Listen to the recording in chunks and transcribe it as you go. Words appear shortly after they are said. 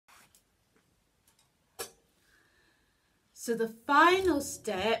So the final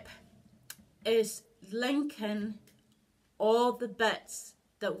step is linking all the bits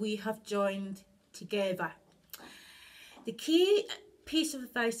that we have joined together. The key piece of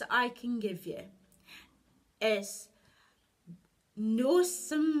advice that I can give you is no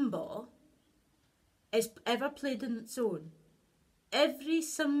cymbal is ever played on its own. Every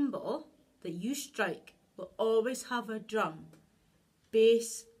cymbal that you strike will always have a drum,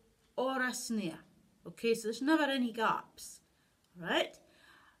 bass or a snare. Okay, so there's never any gaps. Alright,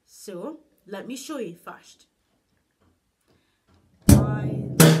 so let me show you first.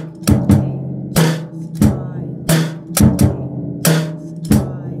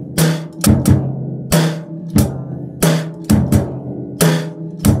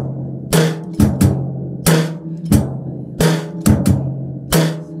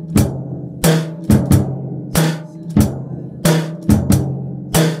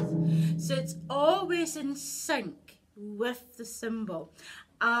 So it's always in sync with the cymbal,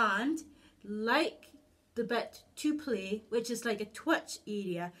 and like the bit to play, which is like a twitch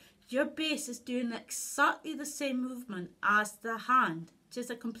area, your bass is doing exactly the same movement as the hand, just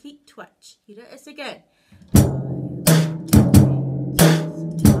a complete twitch. Here it is again.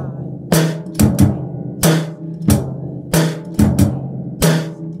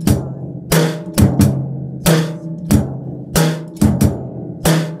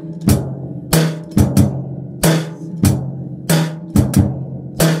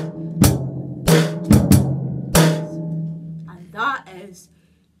 That is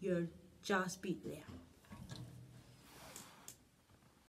your jazz beat there.